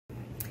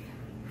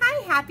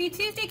Hi, happy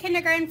Tuesday,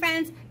 kindergarten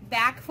friends.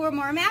 Back for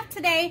more math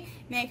today.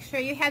 Make sure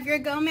you have your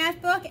Go Math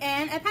book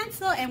and a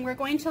pencil, and we're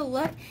going to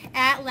look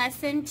at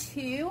lesson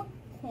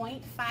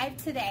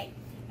 2.5 today.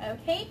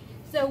 Okay,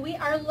 so we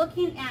are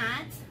looking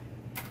at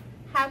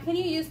how can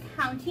you use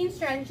counting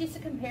strategies to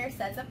compare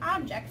sets of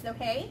objects,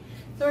 okay?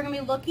 So we're going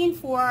to be looking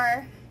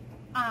for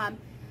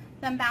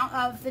the amount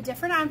of the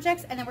different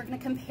objects, and then we're going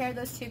to compare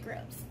those two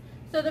groups.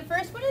 So the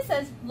first one, it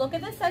says, look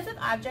at the sets of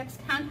objects,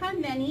 count how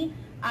many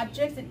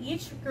objects in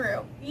each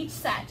group, each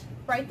set.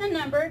 Write the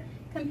number,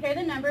 compare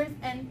the numbers,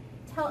 and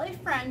tell a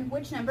friend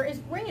which number is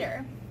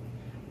greater,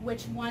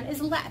 which one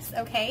is less,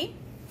 okay?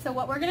 So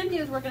what we're going to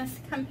do is we're going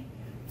to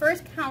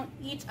first count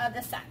each of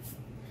the sets.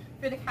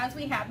 For the cows,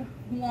 we have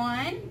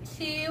 1,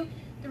 2,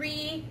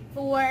 3,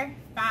 4,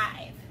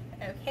 5,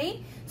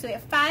 okay? So we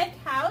have 5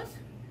 cows.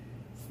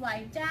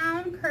 Slide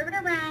down, curve it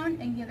around,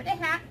 and give it a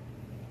hat.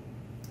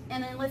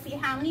 And then let's see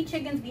how many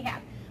chickens we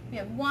have. We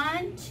have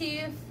 1,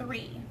 2,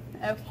 3.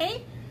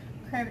 Okay,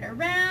 curve it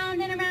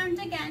around and around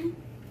again.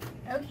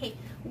 Okay,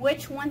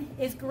 which one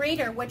is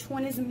greater? Which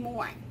one is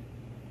more?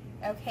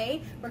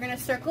 Okay, we're going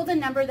to circle the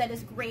number that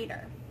is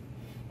greater.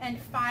 And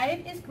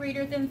 5 is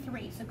greater than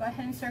 3. So go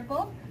ahead and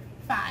circle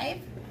 5.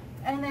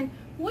 And then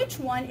which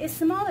one is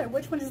smaller?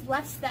 Which one is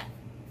less than?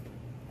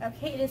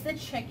 Okay, it is the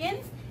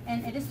chickens,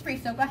 and it is 3.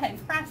 So go ahead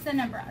and cross the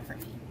number out for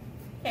me.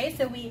 Okay,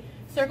 so we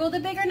circled the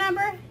bigger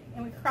number,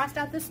 and we crossed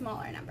out the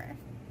smaller number.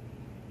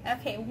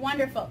 Okay,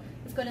 wonderful.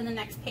 Let's go to the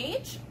next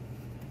page.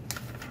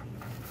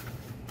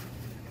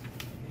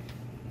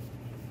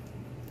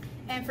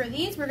 And for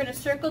these, we're going to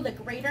circle the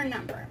greater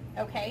number,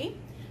 okay?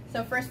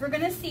 So first we're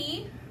going to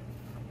see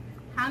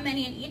how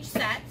many in each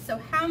set. So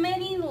how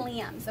many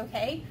lambs,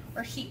 okay,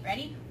 or sheep,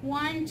 ready?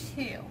 1,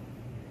 2.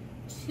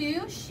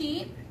 2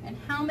 sheep, and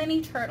how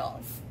many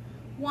turtles?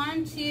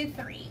 1, 2,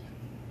 3.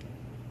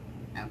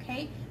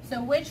 Okay,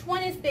 so which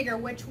one is bigger?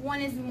 Which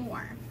one is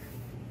more?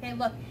 Okay,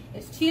 look,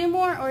 is 2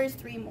 more or is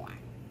 3 more?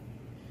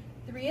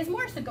 3 is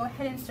more, so go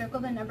ahead and circle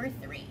the number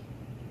 3.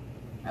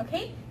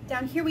 Okay,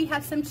 down here we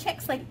have some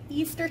chicks, like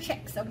Easter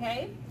chicks,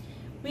 okay?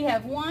 We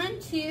have 1,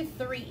 2,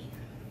 3.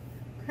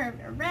 Curve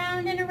it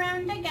around and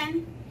around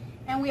again.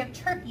 And we have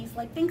turkeys,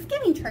 like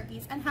Thanksgiving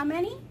turkeys. And how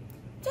many?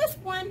 Just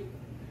 1.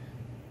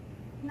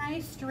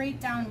 Nice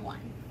straight down 1.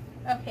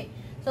 Okay,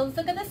 so let's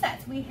look at the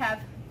sets. We have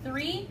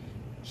 3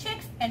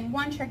 chicks and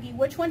 1 turkey.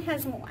 Which one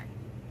has more?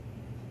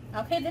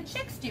 Okay, the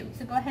chicks do.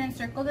 So go ahead and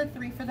circle the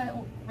 3 for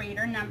the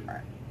greater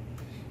number.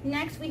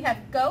 Next, we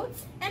have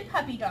goats and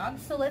puppy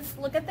dogs. So let's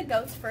look at the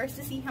goats first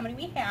to see how many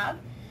we have.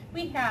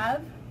 We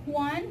have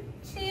 1,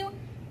 2,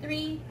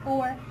 3,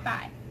 4,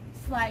 5.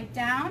 Slide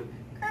down,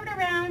 curve it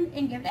around,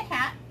 and give it a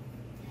hat.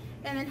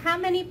 And then how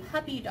many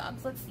puppy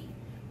dogs? Let's see.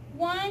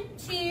 1,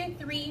 2,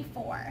 3,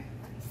 4.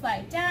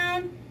 Slide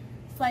down,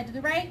 slide to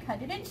the right,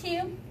 cut it in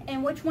 2.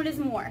 And which one is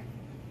more?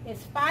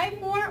 Is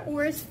 5 more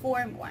or is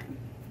 4 more?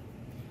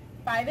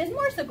 5 is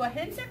more, so go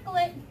ahead and circle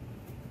it.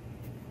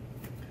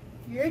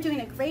 You're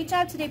doing a great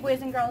job today,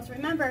 boys and girls.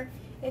 Remember,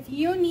 if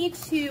you need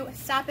to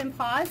stop and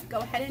pause, go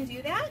ahead and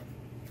do that.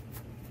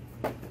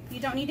 You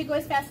don't need to go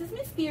as fast as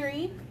Miss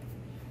Beery.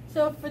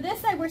 So for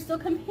this side, we're still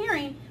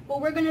comparing,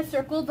 but we're going to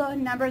circle the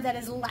number that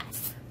is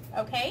less,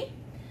 okay?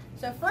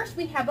 So first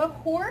we have a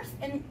horse,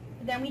 and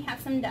then we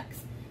have some ducks.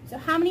 So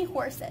how many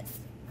horses?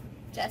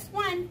 Just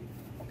 1.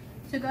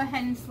 So go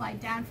ahead and slide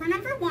down for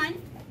number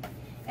 1.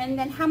 And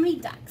then how many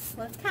ducks?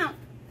 Let's count.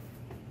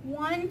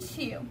 1,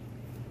 2.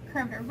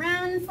 Curve it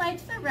around and slide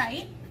to the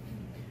right.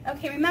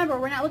 Okay, remember,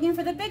 we're not looking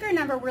for the bigger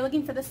number, we're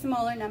looking for the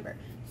smaller number.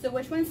 So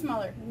which one's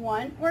smaller,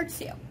 1 or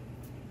 2?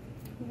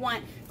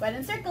 1. Go ahead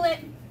and circle it.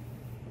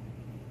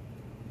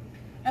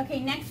 Okay,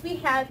 next we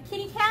have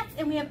kitty cats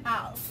and we have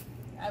owls.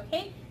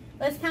 Okay,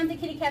 let's count the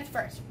kitty cats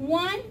first.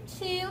 1,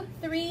 2,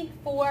 3,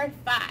 4,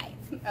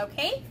 5.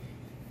 Okay,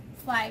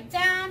 slide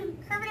down,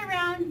 curve it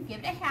around, give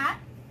it a hat.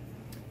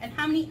 And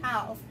how many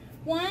owls?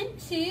 1,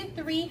 2,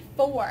 3,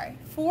 4.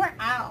 4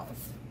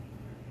 owls.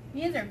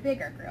 These are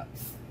bigger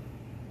groups.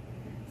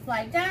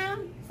 Slide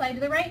down, slide to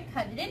the right,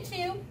 cut it in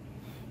 2.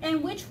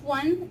 And which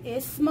one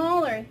is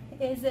smaller?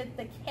 Is it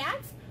the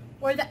cats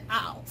or the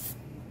owls?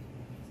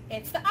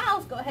 It's the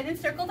owls. Go ahead and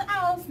circle the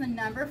owls. The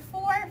number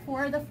 4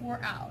 for the 4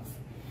 owls.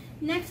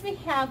 Next we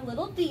have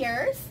little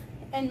deers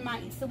and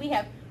mice. So we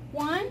have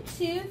 1,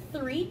 2,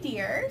 3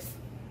 deers.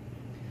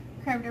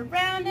 Curved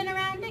around and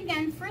around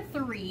again for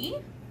 3.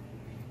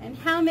 And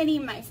how many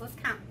mice? Let's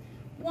count.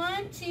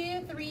 1,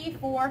 2, 3,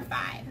 4,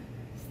 5.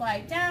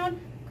 Slide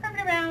down, curve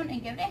it around,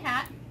 and give it a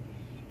hat.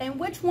 And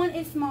which one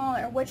is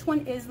smaller? Which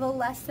one is the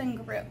less than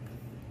group?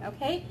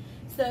 Okay,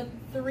 so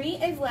 3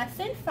 is less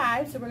than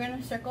 5, so we're going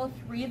to circle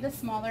 3, the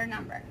smaller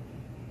number.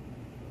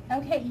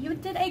 Okay, you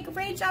did a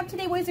great job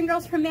today, boys and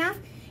girls, for math.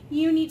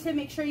 You need to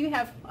make sure you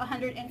have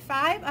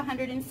 105,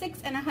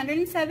 106, and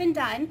 107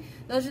 done.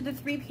 Those are the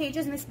 3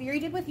 pages Miss Beery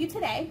did with you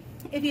today.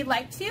 If you'd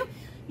like to,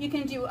 you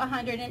can do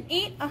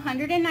 108,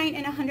 109,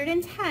 and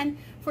 110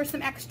 for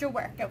some extra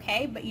work,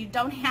 okay? But you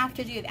don't have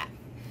to do that.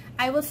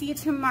 I will see you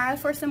tomorrow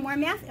for some more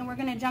math, and we're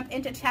going to jump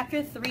into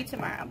chapter 3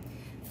 tomorrow.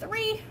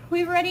 3.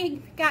 We've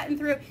already gotten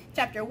through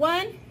chapter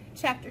 1,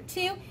 chapter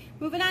 2.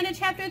 Moving on to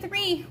chapter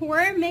 3.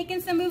 We're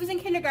making some moves in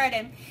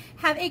kindergarten.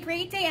 Have a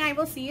great day, and I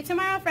will see you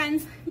tomorrow,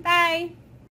 friends. Bye.